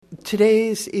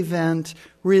today's event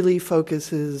really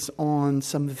focuses on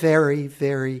some very,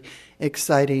 very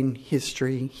exciting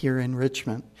history here in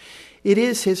Richmond. It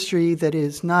is history that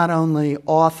is not only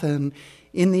often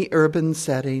in the urban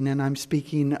setting, and I'm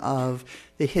speaking of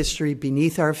the history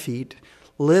beneath our feet,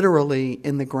 literally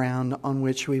in the ground on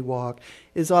which we walk,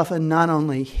 is often not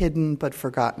only hidden but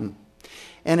forgotten.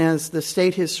 And as the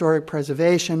State Historic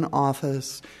Preservation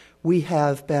Office, we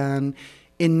have been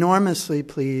enormously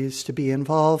pleased to be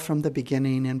involved from the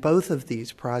beginning in both of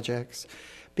these projects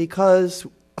because,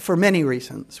 for many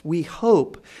reasons, we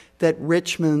hope that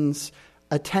Richmond's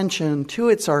attention to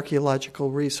its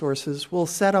archaeological resources will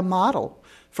set a model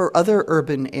for other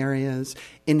urban areas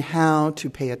in how to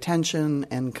pay attention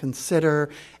and consider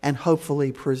and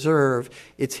hopefully preserve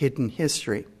its hidden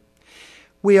history.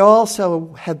 We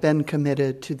also have been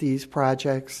committed to these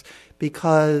projects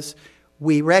because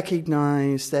we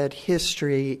recognize that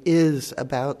history is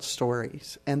about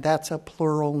stories, and that's a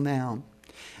plural noun,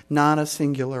 not a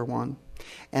singular one.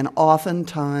 And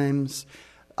oftentimes,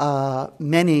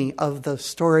 many of the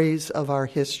stories of our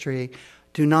history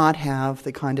do not have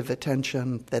the kind of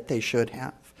attention that they should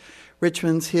have.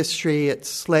 Richmond's history, its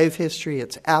slave history,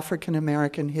 its African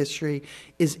American history,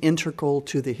 is integral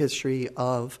to the history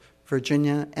of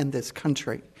Virginia and this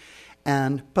country.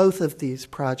 And both of these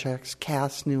projects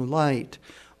cast new light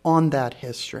on that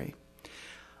history.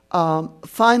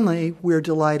 Finally, we're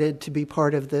delighted to be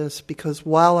part of this because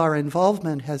while our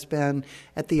involvement has been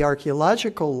at the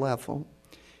archaeological level,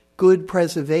 good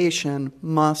preservation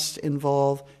must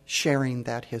involve sharing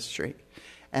that history.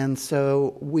 And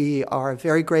so we are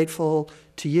very grateful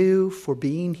to you for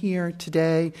being here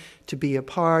today to be a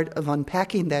part of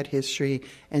unpacking that history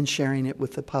and sharing it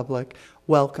with the public.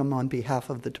 Welcome on behalf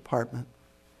of the department.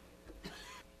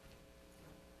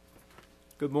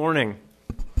 Good morning.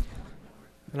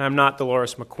 And I'm not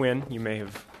Dolores McQuinn. You may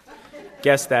have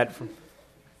guessed that.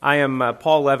 I am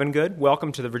Paul Levengood.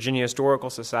 Welcome to the Virginia Historical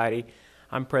Society.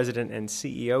 I'm president and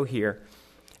CEO here.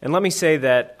 And let me say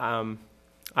that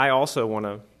I also want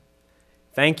to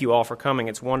thank you all for coming.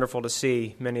 It's wonderful to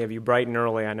see many of you bright and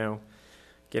early. I know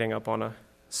getting up on a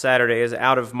Saturday is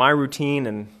out of my routine,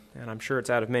 and I'm sure it's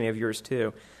out of many of yours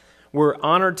too. We're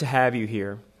honored to have you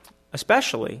here,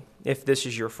 especially if this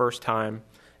is your first time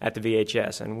at the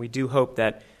VHS. And we do hope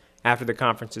that after the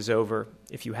conference is over,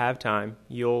 if you have time,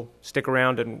 you'll stick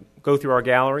around and go through our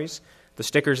galleries. The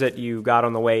stickers that you got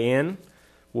on the way in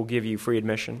will give you free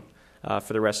admission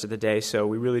for the rest of the day. So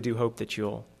we really do hope that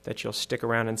you'll stick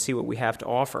around and see what we have to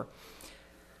offer.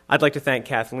 I'd like to thank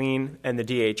Kathleen and the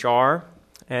DHR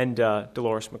and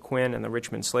Dolores McQuinn and the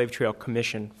Richmond Slave Trail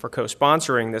Commission for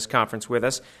co-sponsoring this conference with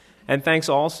us. And thanks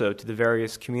also to the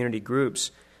various community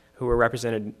groups who are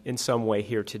represented in some way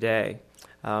here today.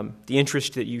 The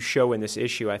interest that you show in this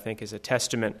issue, I think, is a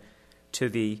testament to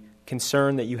the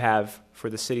concern that you have for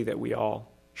the city that we all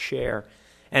share.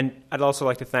 And I'd also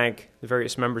like to thank the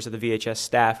various members of the VHS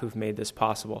staff who've made this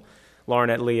possible. Lauren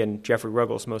Etley and Jeffrey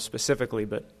Ruggles most specifically,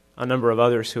 but a number of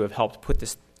others who have helped put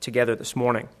this together this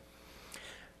morning.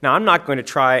 Now, I'm not going to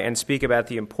try and speak about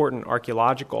the important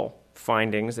archaeological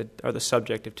findings that are the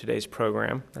subject of today's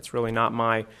program. That's really not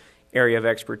my area of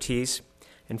expertise.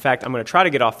 In fact, I'm going to try to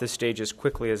get off this stage as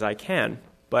quickly as I can,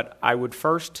 but I would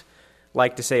first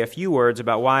like to say a few words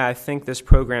about why I think this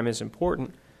program is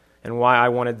important and why I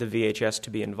wanted the VHS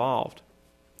to be involved.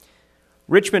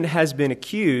 Richmond has been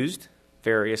accused,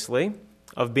 variously,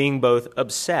 of being both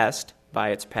obsessed by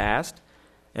its past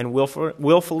and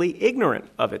willfully ignorant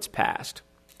of its past.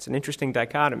 It's an interesting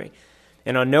dichotomy.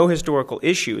 And on no historical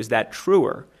issue is that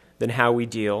truer than how we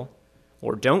deal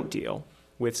or don't deal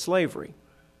with slavery.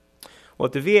 Well,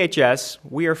 at the VHS,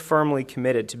 we are firmly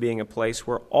committed to being a place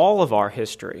where all of our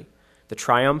history, the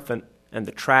triumphant and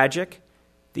the tragic,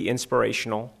 the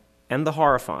inspirational and the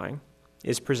horrifying,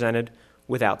 is presented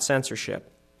without censorship.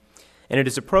 And it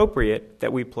is appropriate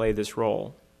that we play this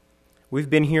role. We've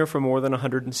been here for more than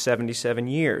 177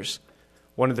 years,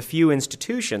 one of the few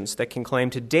institutions that can claim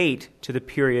to date to the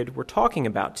period we're talking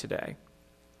about today.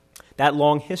 That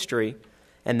long history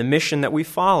and the mission that we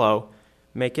follow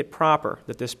make it proper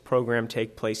that this program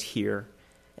take place here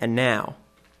and now.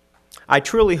 I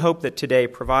truly hope that today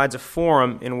provides a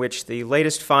forum in which the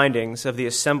latest findings of the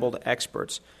assembled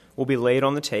experts will be laid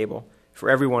on the table for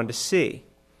everyone to see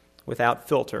without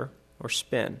filter or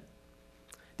spin.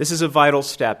 This is a vital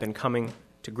step in coming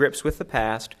to grips with the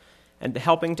past and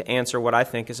helping to answer what I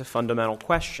think is a fundamental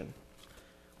question.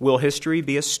 Will history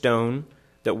be a stone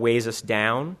that weighs us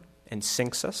down and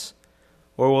sinks us?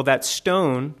 Or will that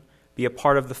stone be a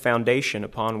part of the foundation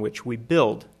upon which we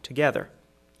build together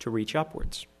to reach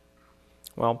upwards?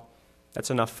 Well, That's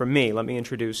enough from me. Let me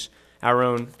introduce our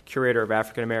own Curator of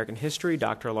African American History,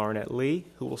 Dr. Larnette Lee,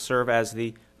 who will serve as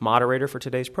the moderator for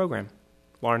today's program.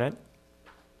 Larnette?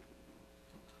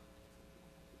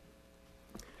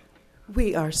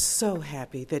 We are so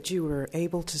happy that you were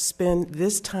able to spend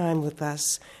this time with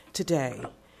us today.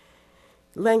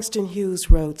 Langston Hughes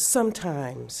wrote,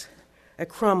 "Sometimes a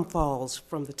crumb falls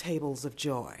from the tables of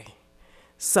joy.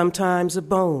 Sometimes a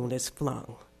bone is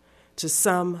flung. To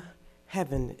some,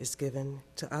 heaven is given.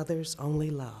 To others, only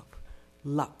love,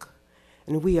 luck."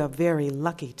 And we are very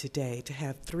lucky today to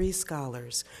have three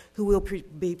scholars who will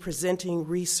be presenting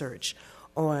research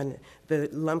on the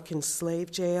Lumpkin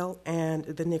Slave Jail and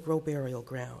the Negro Burial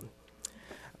Ground.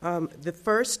 The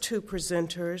first two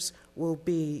presenters will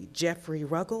be Jeffrey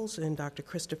Ruggles and Dr.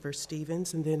 Christopher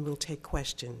Stevens, and then we'll take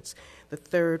questions. The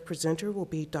third presenter will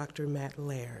be Dr. Matt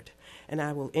Laird, and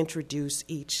I will introduce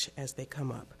each as they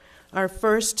come up. Our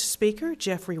first speaker,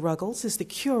 Jeffrey Ruggles, is the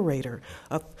curator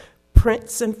of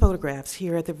prints and photographs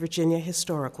here at the Virginia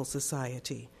Historical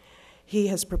Society. He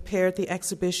has prepared the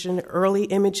exhibition Early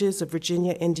Images of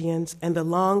Virginia Indians and the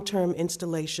long-term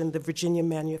installation The Virginia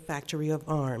Manufactory of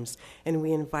Arms, and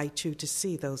we invite you to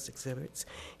see those exhibits.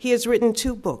 He has written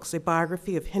two books, a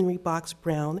biography of Henry Box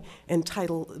Brown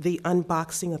entitled The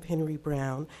Unboxing of Henry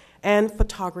Brown, and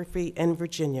Photography in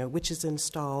Virginia, which is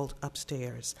installed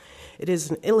upstairs. It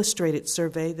is an illustrated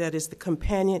survey that is the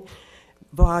companion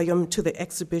volume to the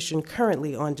exhibition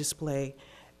currently on display,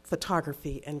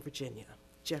 Photography in Virginia.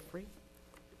 Jeffrey?